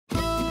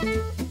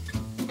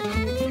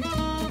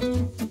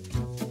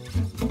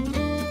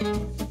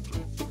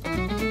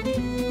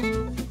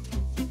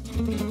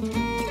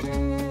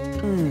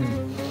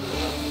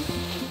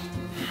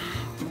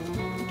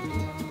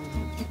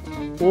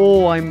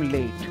Oh, I'm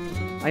late.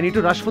 I need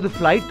to rush for the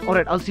flight.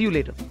 Alright, I'll see you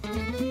later.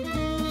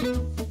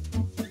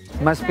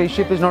 My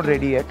spaceship is not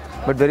ready yet,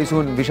 but very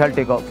soon we shall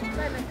take off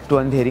to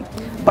Andheri.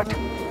 But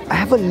I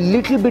have a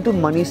little bit of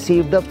money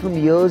saved up from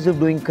years of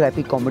doing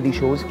crappy comedy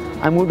shows.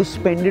 I'm going to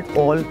spend it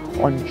all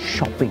on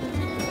shopping.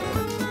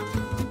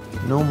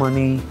 No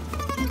money.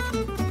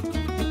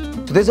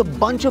 So there's a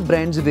bunch of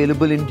brands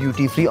available in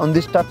duty free. On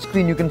this touch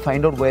screen you can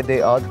find out where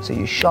they are. So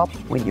you shop,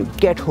 when you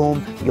get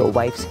home, your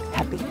wife's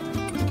happy.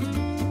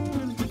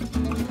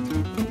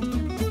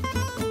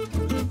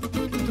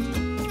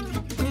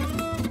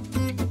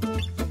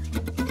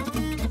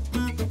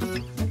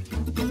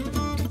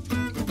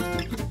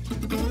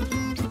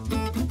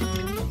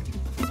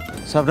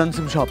 So I've done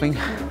some shopping.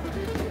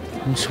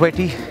 I'm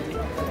sweaty,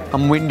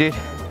 I'm winded,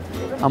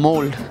 I'm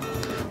old.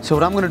 So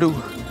what I'm gonna do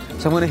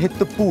is I'm gonna hit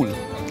the pool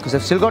because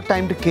I've still got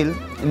time to kill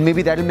and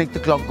maybe that'll make the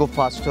clock go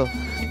faster.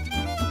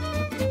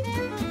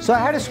 So I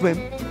had a swim,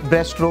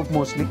 breaststroke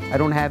mostly. I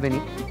don't have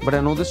any, but I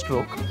know the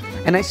stroke.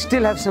 And I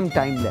still have some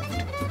time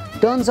left.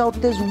 Turns out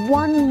there's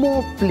one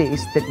more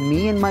place that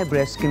me and my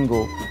breast can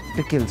go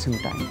to kill some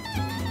time.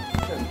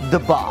 The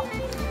bar.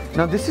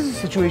 Now this is a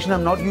situation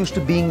I'm not used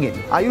to being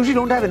in. I usually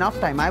don't have enough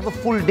time. I have a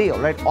full day,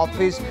 alright?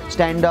 Office,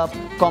 stand-up,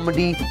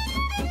 comedy,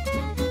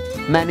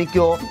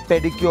 manicure,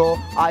 pedicure,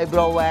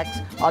 eyebrow wax,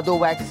 other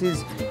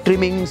waxes,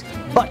 trimmings.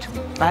 But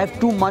I have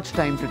too much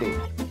time today.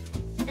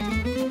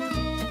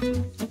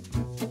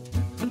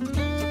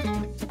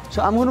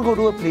 So I'm going to go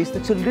to a place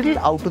that's a little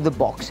out of the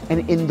box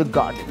and in the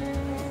garden.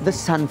 The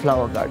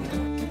sunflower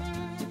garden.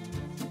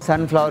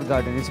 Sunflower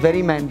garden. It's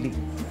very manly.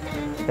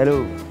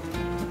 Hello.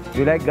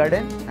 You like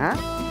garden? Huh?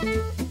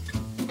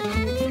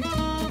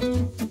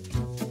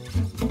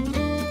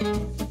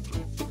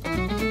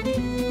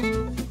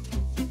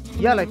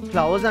 Yeah, like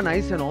flowers are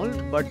nice and all,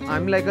 but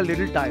I'm like a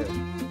little tired,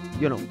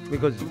 you know,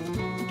 because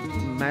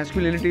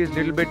masculinity is a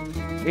little bit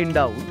in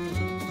doubt.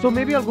 So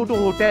maybe I'll go to a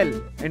hotel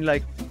and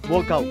like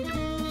work out,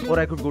 or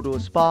I could go to a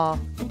spa.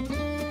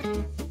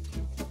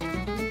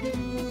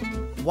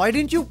 Why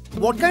didn't you?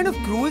 What kind of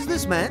crew is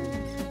this, man?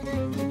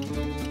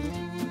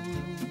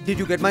 Did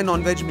you get my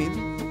non-veg meal?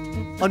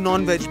 A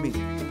non-veg meal.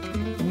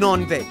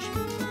 Non-veg.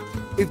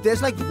 If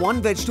there's like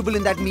one vegetable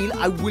in that meal,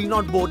 I will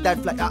not board that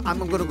flight. I'm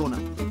not gonna go now.